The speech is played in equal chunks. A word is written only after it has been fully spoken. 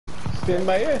staying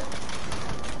by here.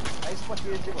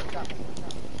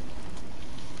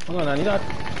 Hang on, I need that.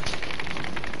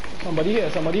 Somebody here,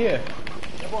 somebody here.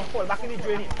 Fall back in the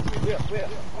drain. Where?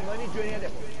 I'm going to drain here.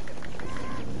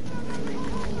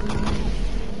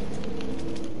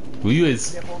 Who you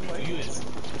is?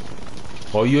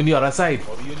 Or you on the other side?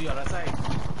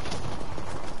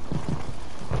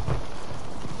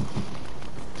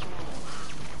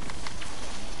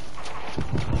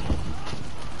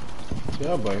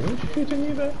 Yeah, boy, who's shooting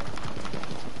you there?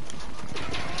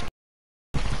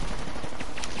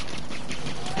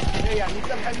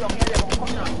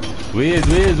 Where's?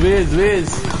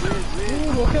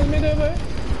 Ooh, don't kill me there, boy.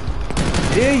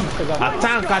 Hey! A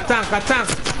tank!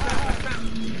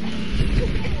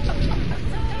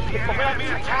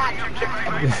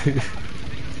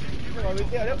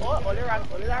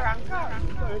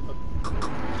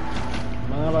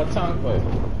 Man have a tank, boy.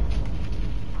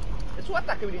 It's what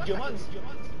attack with the Germans.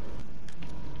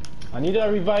 I need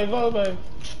a revival, boy.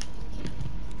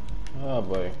 Oh,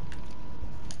 boy.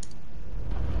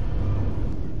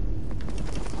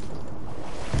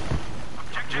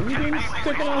 Are you being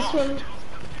taken on a swim?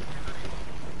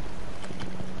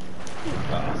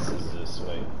 Passes this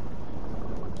way.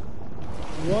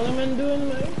 What am I doing,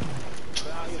 man?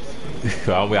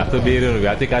 Well, we have to be there. We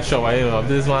have to take a shower of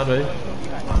this man, right?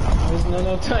 There's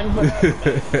no time for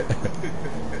that.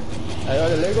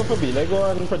 Let go for B. Let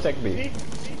go and protect B.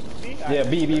 Yeah,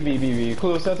 B.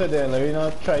 Closer to them. Let me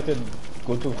not try to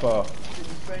go too far.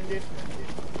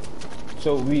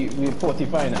 So we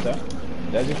fortifying it, huh?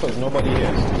 That's because nobody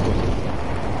here.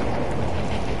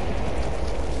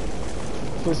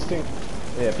 First thing.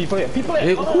 Yeah, people here.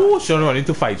 Hey, who? Sean running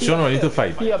to fight.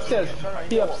 He upstairs.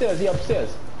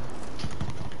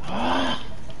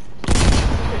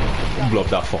 Blow up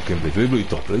that fucking place. Let me blow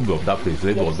it up. Let me blow up that place.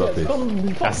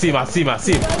 I see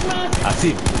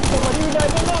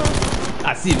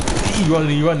him. He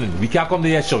running. We can't come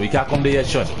there, Sean.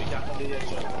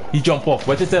 He jump off.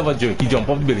 Watch yourself, Joey. He jump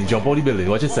off the building.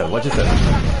 Watch yourself.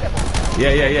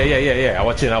 Yeah. I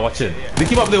watch it. They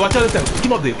keep up there. Watch yourself.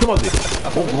 Keep up there.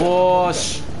 Oh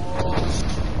gosh.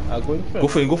 Go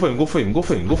for him.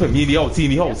 He in the house. He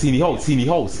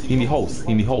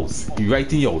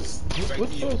right in the house.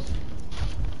 Which house?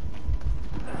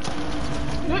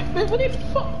 Wait, what the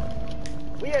fuck?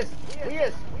 Where is?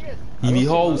 In the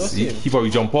house. He probably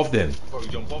jump off then.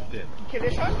 Kill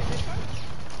this one?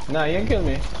 Nah, he ain't kill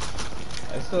me.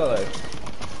 I'm still alive.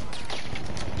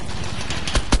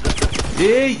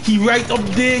 Hey, he right up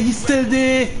there. He's still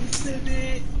there.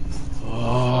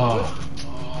 Oh.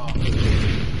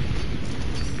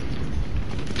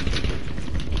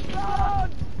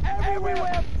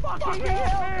 Everywhere fucking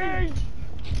hell!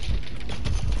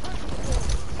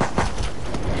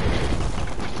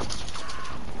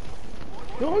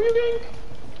 Yo, how you going?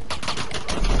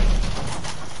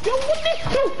 Yo, what the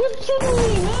fuck is you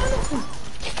doing, man?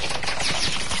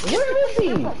 Where is he?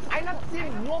 I'm not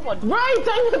seeing nobody. Right,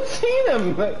 I'm not seeing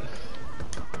him. Like,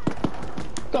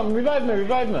 come, revive me.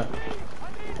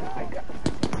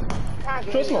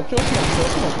 Throw smoke. You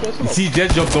see, he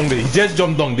just jumped down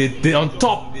there. They on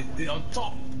top.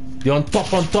 They're on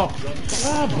top.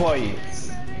 Ah, boy.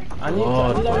 I need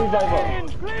a revival.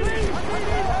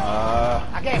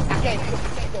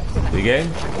 Again?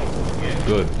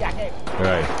 Good.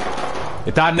 Right.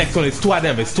 It's our next one. It's two of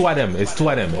them.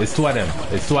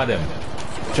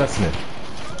 Trust me.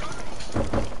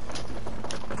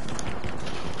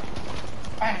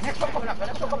 Next one coming up.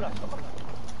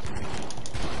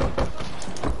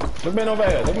 Look man over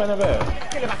here. Kill him. I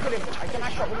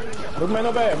cannot shot. Look man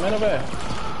over here.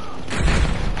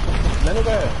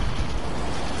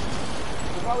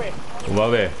 Over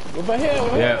where? Over here.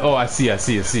 Yeah. Oh, I see.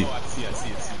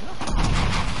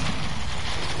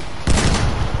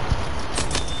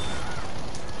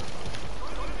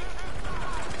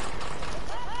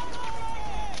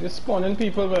 You're spawning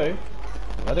people, boy.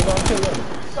 Are they gonna kill them?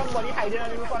 Somebody hiding on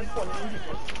the roof and spawning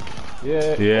people.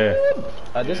 Yeah.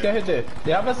 This guy hit there.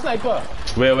 They have a sniper.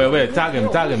 Wait. Tag him.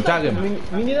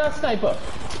 We need a sniper.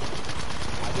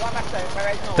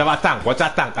 Have a tank. Watch a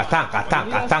tank. A tank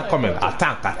coming. A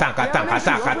tank.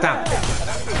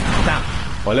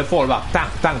 Oh, let's fall back.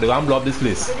 Tank. They want to blow up this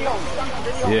place.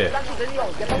 Yeah.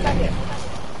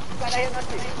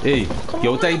 Hey,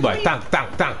 you outside, boy. Tank.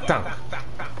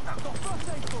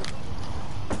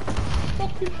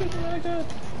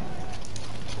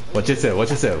 Watch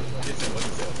yourself.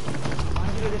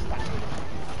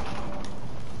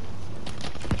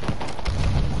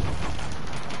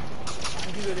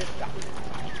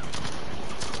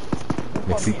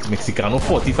 Mexicano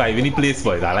 45 in the place,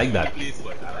 boys. I like that.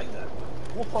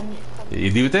 You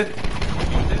deal with it?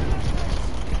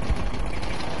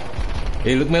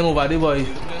 Hey, look man over there, boy.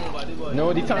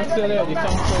 No, the tank's still here. The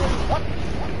tank's still here.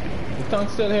 The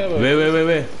tank's still here, boy.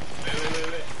 Where?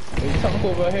 The tank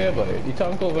over here, boy. The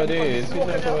tank over there. See that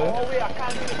over there? Oh, wait, I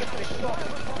can't even get to the shot.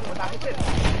 That's it.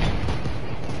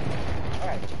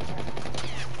 Alright.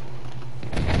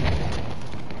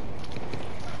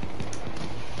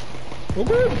 Oh,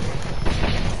 good.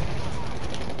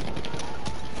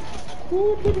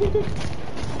 Good.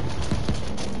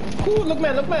 Cool, look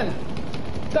man.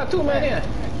 Got 2 men here.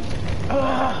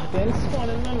 Ah, then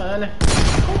spawning my man.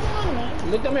 Come on,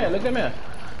 man. Look them here.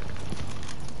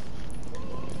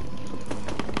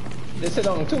 They sit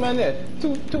down. 2 men there.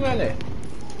 Two men there.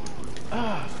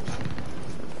 Ah.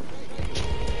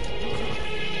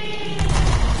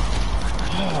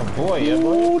 Oh boy, yeah,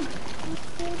 boy.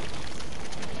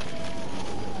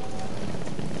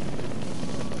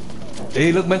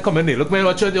 Hey, look man, come in here. Look man,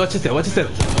 watch yourself. Watch yourself.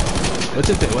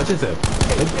 Watch yourself.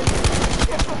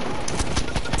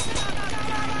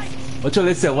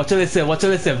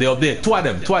 They're up there. Two of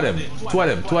them. Oh,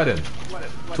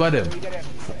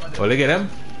 look at them.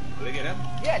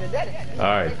 Yeah, they're dead.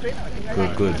 Alright.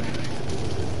 Good.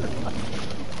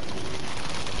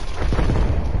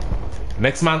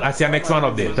 Next man, I see a next man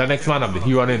up there. The next man up there.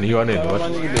 He run in.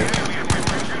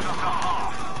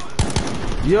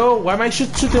 Yo, why am I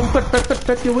shooting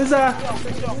pet, you wizard?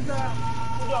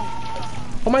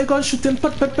 Oh my god, shooting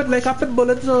pet like a pet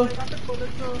bullet, so.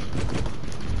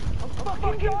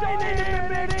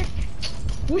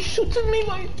 Who's shooting me,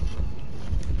 boy?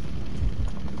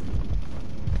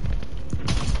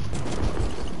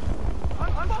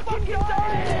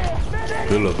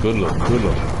 Good look.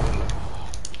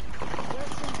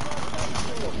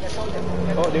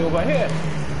 Oh, they over here.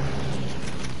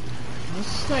 You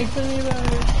sniping me, man.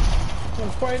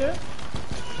 Some fighter.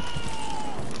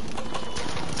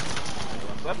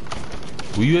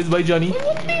 Who you is by Johnny?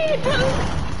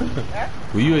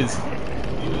 Who you is?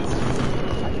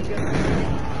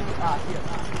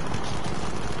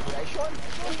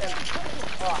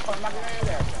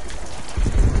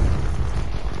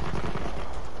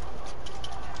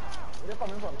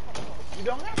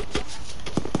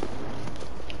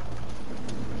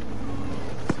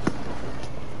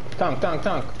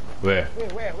 Tank. Where?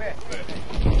 Where?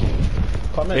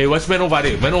 Come in. Hey, watch man over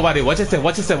there. Watch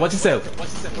yourself.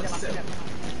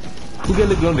 Who get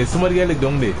leg down there? Somebody get leg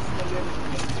down there.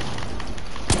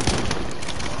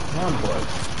 Come on, boy.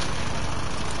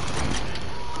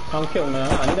 Can't kill me,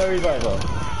 huh? I need a revival.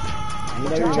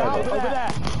 Over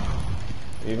there.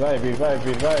 Revive. You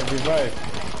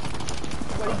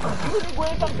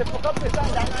going to fuck up the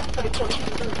stand.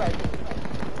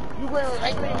 You going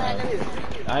right where the man is.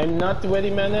 I'm not where the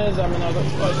man is. I'm not going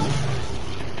to fight.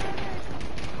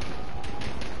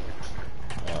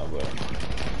 Oh, boy.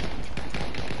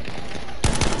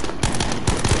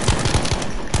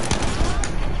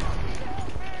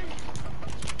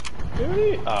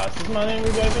 Really? Is this man ain't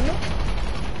reviving me?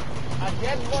 A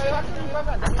dead boy, what do you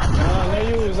remember?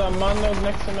 No, use a man now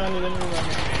next to man, he didn't revive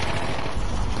me.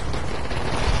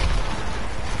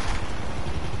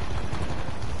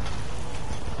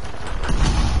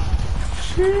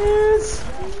 Cheers.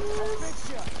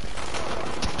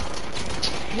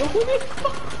 Yo, who the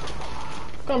fuck?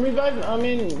 Come revive me. I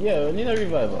mean, yeah, we need a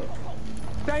revival.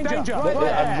 Danger.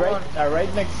 I'm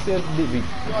right next to the big.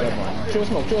 Show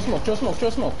smoke.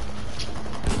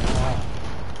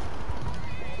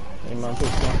 Hey man,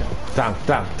 push smoke. Tank.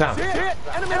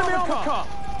 Enemy on the car.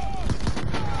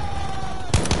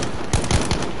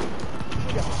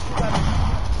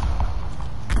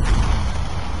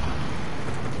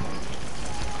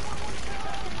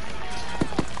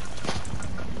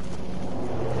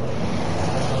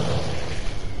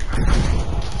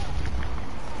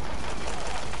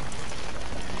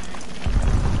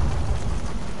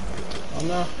 Oh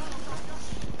no.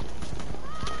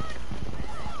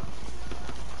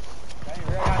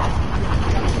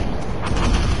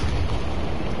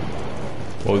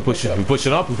 Oh, we pushing up.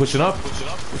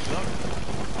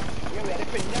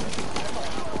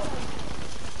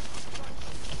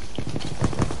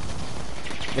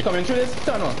 They coming through this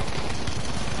tunnel.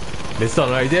 This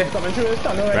tunnel right there. Coming through this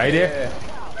tunnel Right there?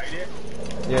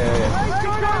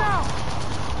 Yeah.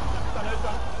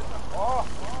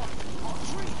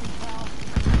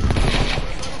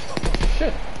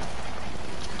 Shit.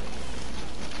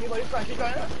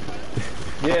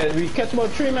 Yeah, we catch about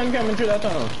 3 men coming through that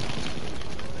tunnel.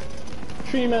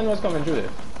 3 men was coming through there.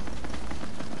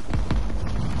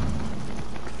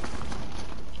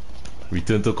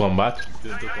 Return to combat.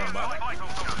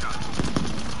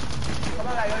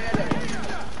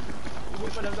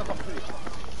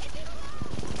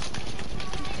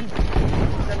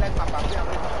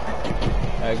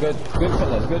 good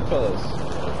fellas, good fellas.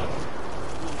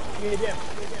 Yeah, them.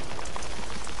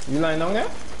 You lying down there?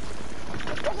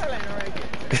 What's that line right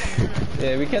here?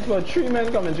 Yeah, we catch about 3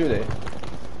 men coming through there.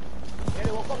 Yeah,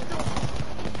 they will come through.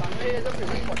 There's a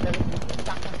place for them.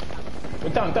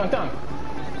 Tank.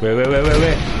 Wait.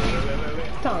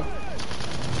 Tank.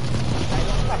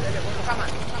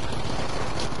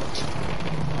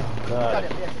 God.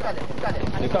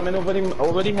 They're coming over the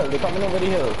hill. They're coming over the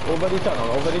hill. Over the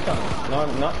tunnel. No,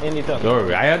 not in the tunnel. Don't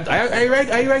worry.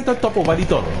 I right on top over the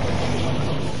tunnel.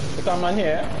 Look at a man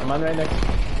here. A man right next.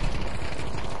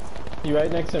 He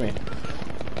right next to me.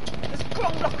 This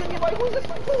clown blocking you, boy. Who's this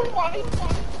fool, Wally?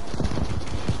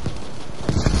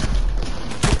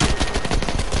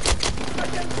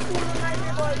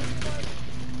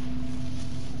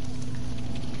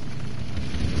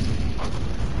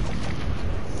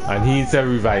 And he's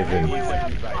reviving.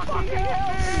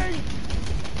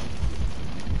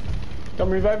 Come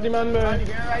revive the man, man.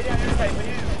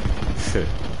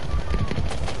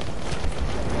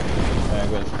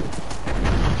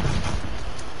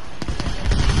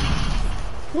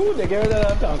 Ooh, they get rid of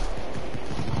that tank.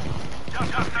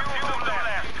 Just a few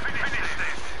left. Finish this.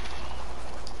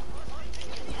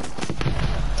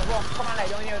 Come on, lie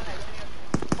down here.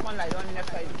 Come on, lie down in the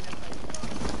side.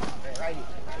 Right.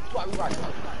 That's what we got.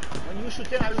 When you shoot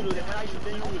them, I will do them. When I shoot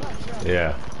them, you will do them.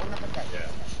 Yeah.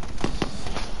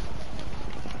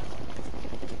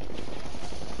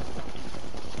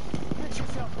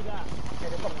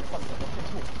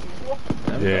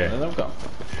 Yeah. Let them come.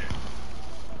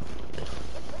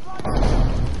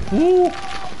 Woo!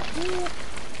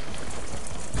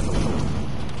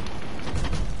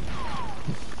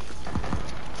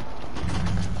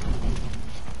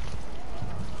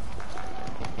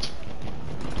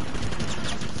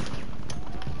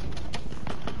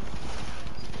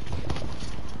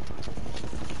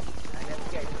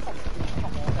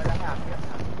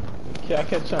 Can't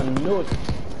catch a note.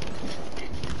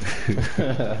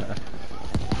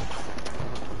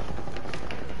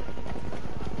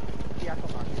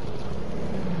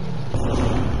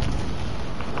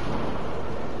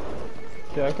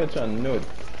 Can't catch a note.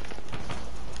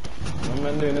 What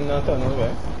man doing in that tunnel,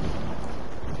 right?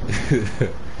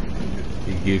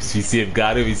 He gives we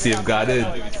safeguarded.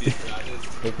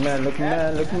 Look man on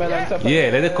top. Yeah,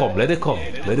 let it come.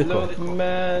 Look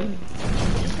man.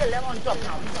 You kill them on top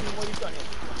now. You see what he's done.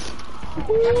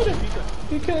 Ooh,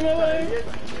 he killing my life.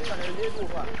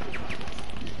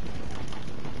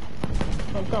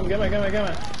 Come, get me.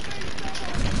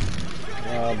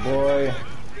 Oh boy.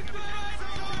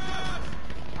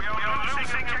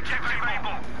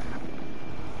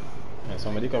 Yeah,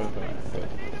 somebody coming for me.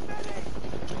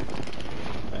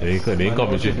 They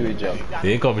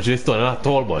ain't coming to this tunnel at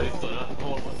all, boy.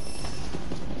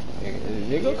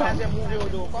 They go come.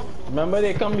 Remember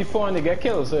they come before and they get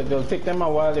killed, so they'll take them a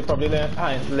while. They probably let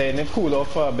it cool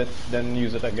off for a bit, then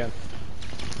use it again.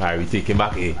 Alright, we take him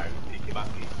back A.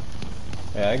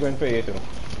 Yeah, I'm going for A too.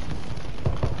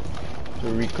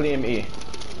 To reclaim A.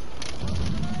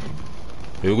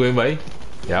 You going by?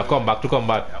 Yeah, come back to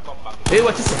combat. Hey,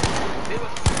 what is it?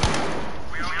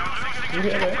 You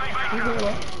hear that?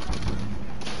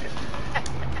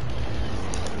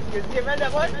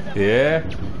 Yeah.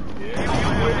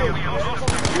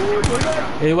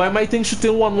 Hey, why my thing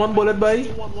shooting one bullet by?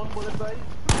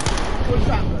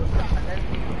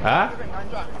 Huh?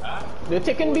 They're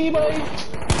taking B, boy.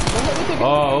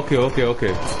 Oh,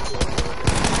 okay.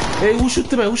 Hey, who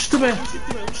shoot me?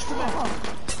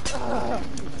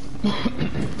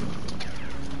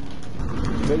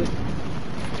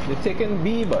 They're taking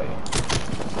B, boy.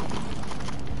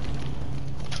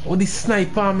 Oh, the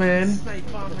sniper, man.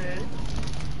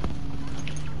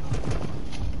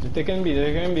 They're taking B.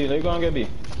 They're gonna get B.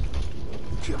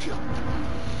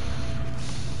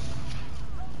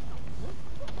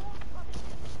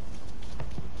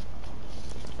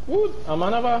 Ooh, a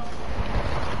man of a...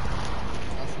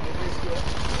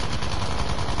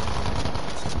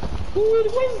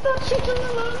 Where's that shooting,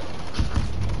 man?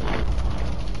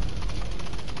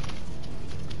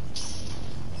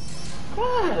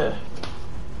 God.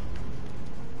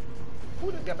 Who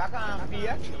get back on B,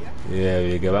 yeah? Yeah,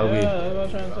 we get back B.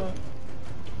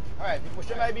 Alright, we push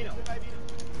them by B now.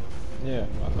 Yeah,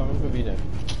 I'm coming for B then.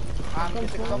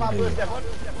 Come on, first step.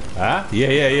 Huh?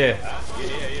 Yeah.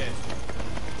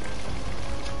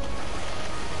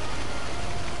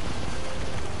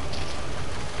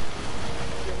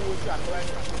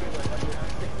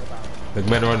 The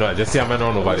man run, just see a man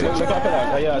run over there. Look after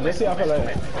that. Yeah, just see after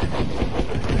that.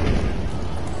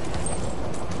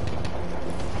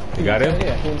 You got him?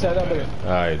 Yeah, inside that building.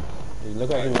 Alright.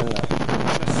 Look at him in there.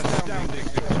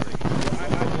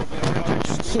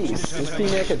 Jeez, this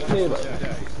teammate could play, but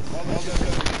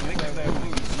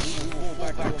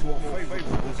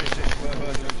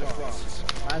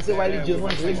Man say while the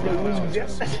Germans lick the wounds, yeah?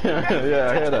 yeah,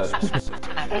 I hear that.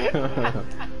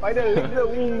 Why they lick the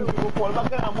wounds, you fall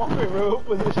back in a more favorable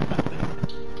position.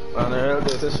 Man, a real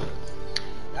decision.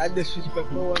 That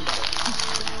disrespectful one.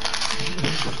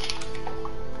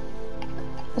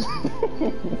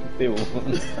 They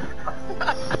won't.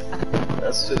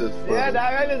 That shit is funny. Yeah,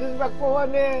 that real disrespectful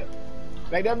one there.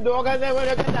 Like them dogs and them when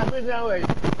they get that prison way.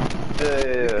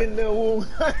 Yeah. In the womb.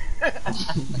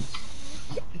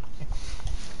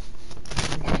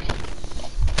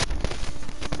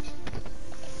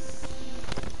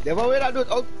 Never will I do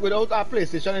it out without our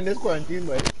PlayStation in this quarantine,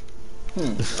 boy.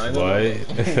 Why?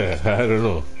 I don't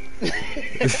know.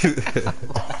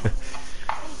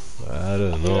 I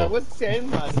don't know. I was saying,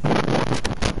 man.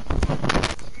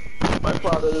 My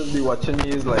father will be watching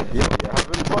me, he's like, yo, you're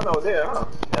having fun out there, huh?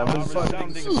 You're having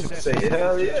fun. Say,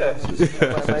 hell yeah.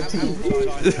 My TV.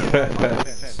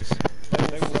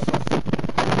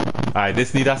 Alright,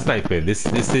 this need a sniper. This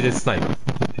need a sniper.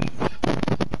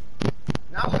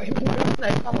 Now I moved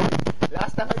sniper.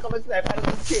 Last time I come and sniper, I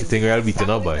was killed. Think you're all beaten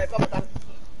up, boy.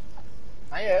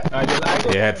 Yeah.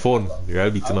 Your headphone. You're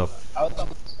all beaten up.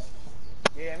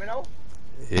 You hear me now?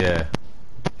 Yeah.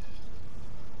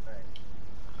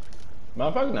 Matter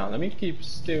of fact, now, let me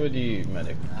stay with the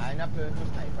medic. I'm not playing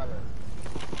with sniper, bro.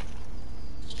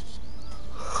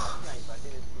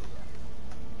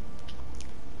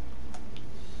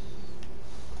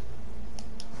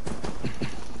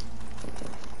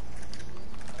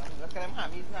 Look at them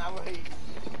hammies now, boy.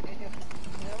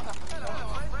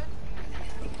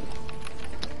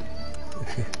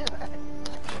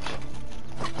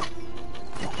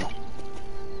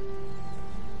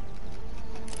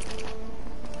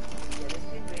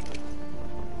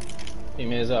 He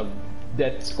may have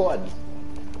death squad.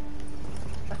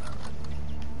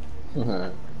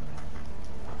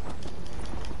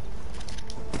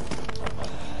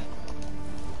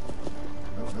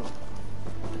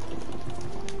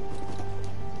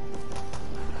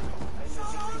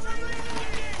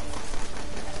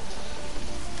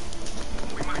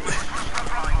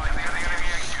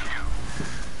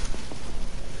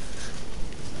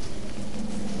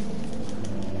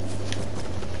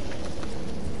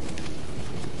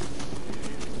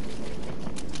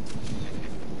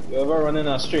 You ever run in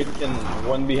a straight and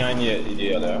one behind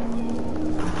the other?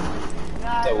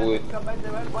 Yeah, That would. come back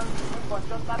there, one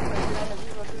shot back, like,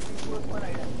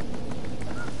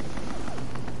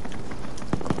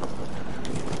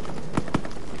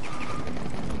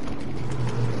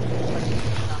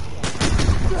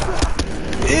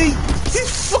 Hey, you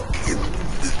fucking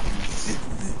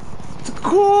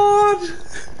God.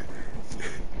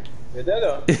 You dead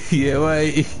or? Yeah,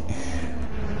 why?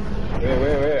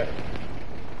 Where?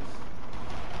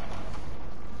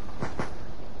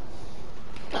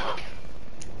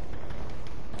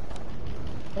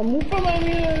 Move from my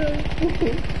mirror.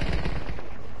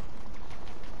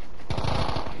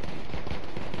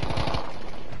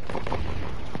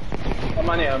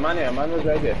 Man was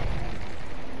right there.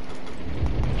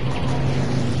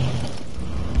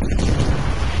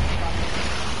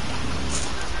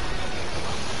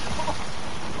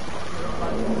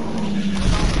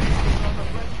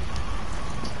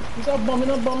 He's all bombing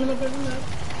up everywhere.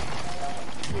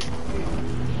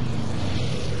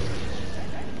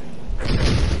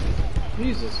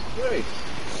 Jesus Christ.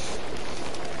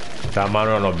 That man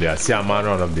run up there. See a man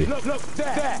run up there. Look,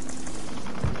 there.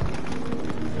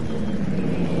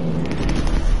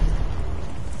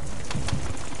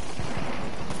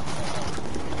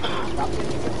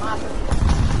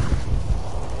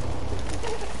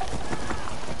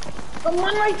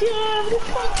 Someone right here!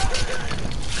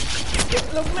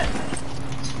 Look, man!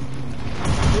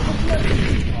 Oh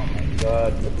my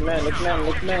god,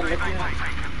 look, man!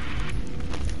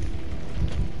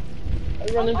 I'm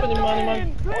running for the money,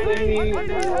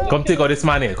 man. Come take out this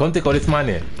man here.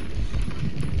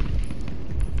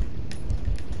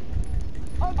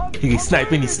 He's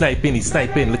sniping.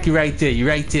 Look, you right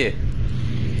here.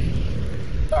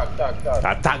 Talk.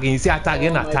 Attacking. You see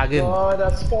attacking. Oh my god,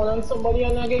 that's spawning somebody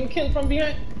and I'm getting killed from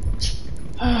behind.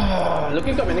 Look,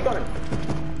 he's coming.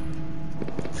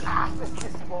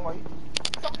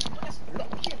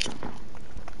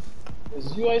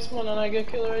 It's you I spawn and I get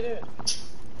killed right there.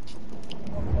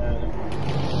 Oh, man.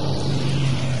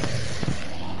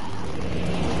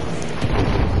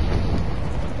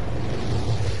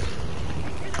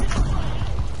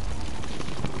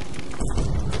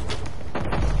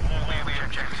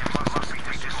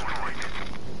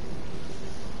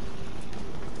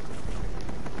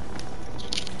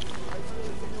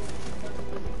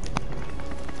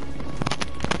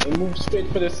 going straight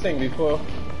for this thing before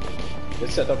they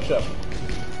set up shop.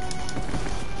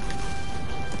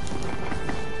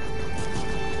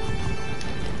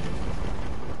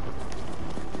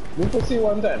 Move to C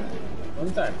one time.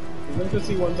 One time. Move to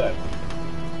C one time.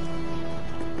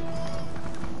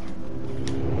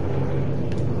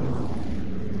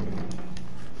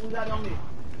 Who's that on me?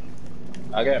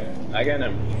 Again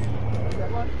him. Who's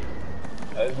that one?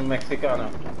 That's Mexicano.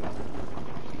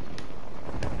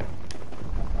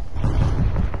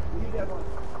 Who's that one?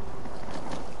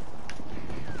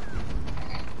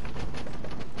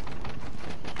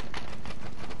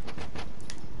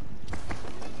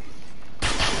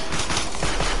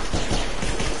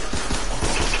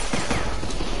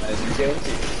 As you can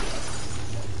see.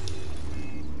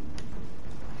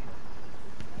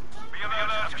 Be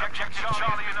alert. Check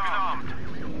Charlie has been armed.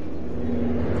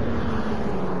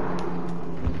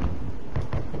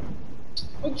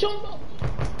 Oh, jump up!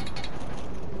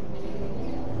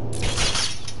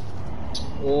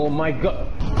 Oh my god.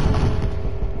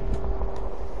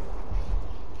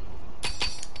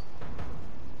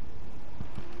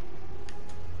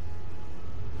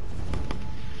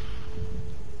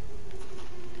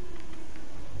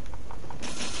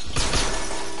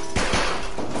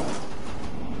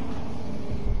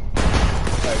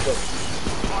 Alright, go.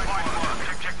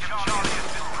 Check Charlie has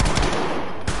destroyed.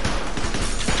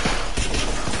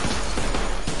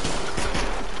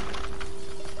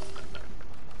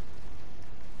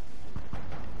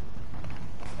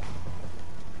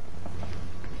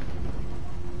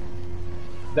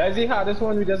 That's the hardest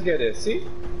one we just get it. See?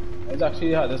 It's actually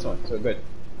the hardest one, so good.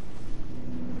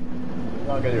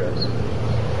 Now get yours.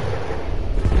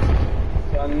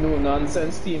 It's a no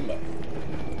nonsense team, man.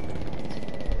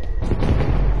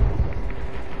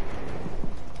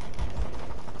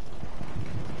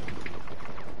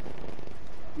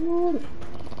 Good.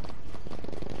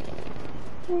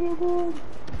 Good.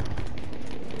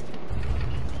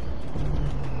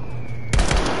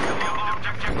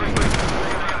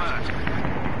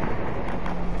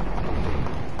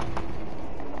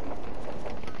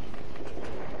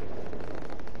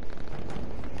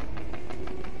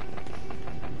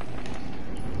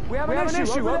 We have an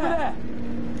issue over there.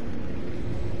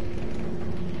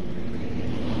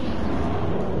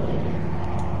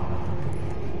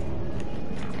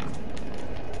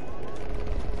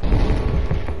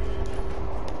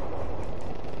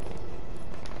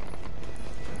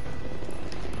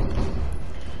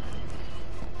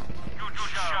 Good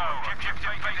show. Check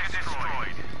base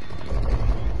destroyed.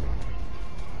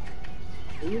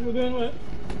 What you doing, man?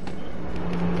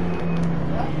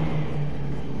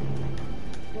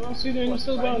 I see them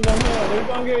still down here. They're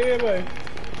gonna get here, boy.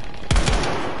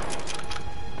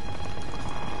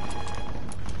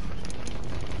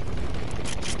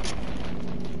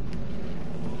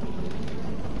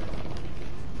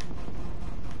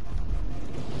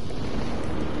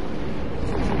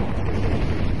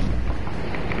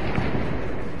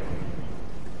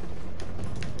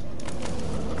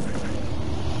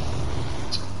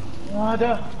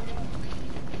 Nada.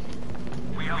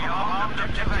 We are armed.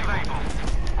 Objective able.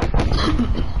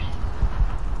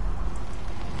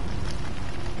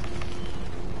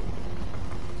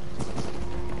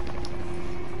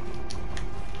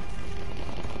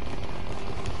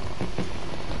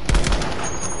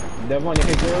 Devon, you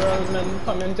can go around and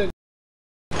come into.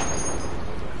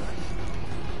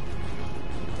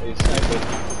 Hey, sniper.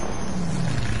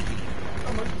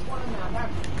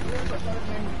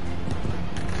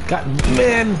 Got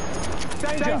men!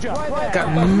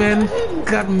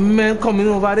 Got men coming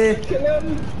over there. Kill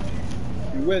him.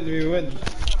 We win.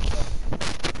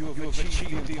 You have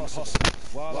achieved the impossible.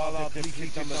 While our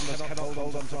depleted numbers cannot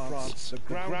hold on to France, the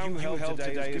ground you held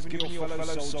today has given your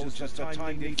fellow soldiers the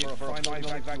time needed for a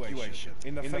final evacuation.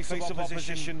 In the face of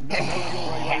opposition, none of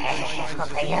your bravery shines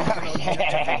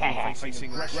as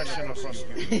facing aggression across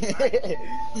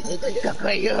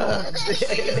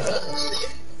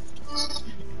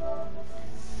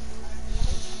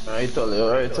Alright,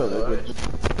 totally. Good.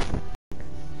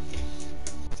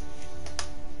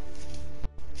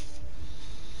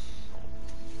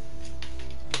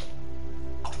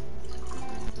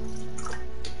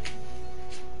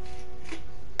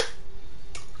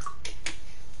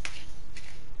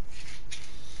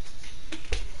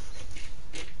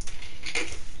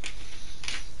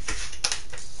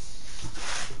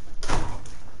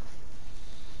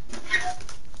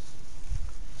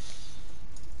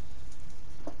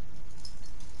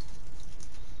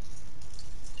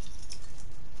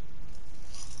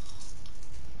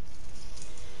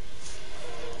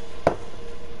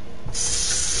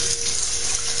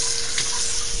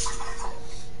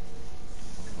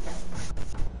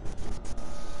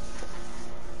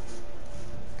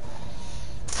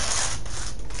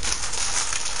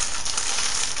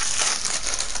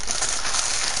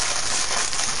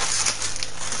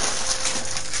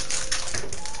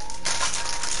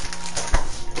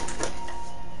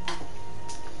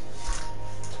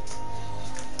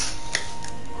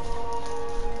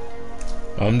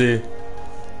 I'm there.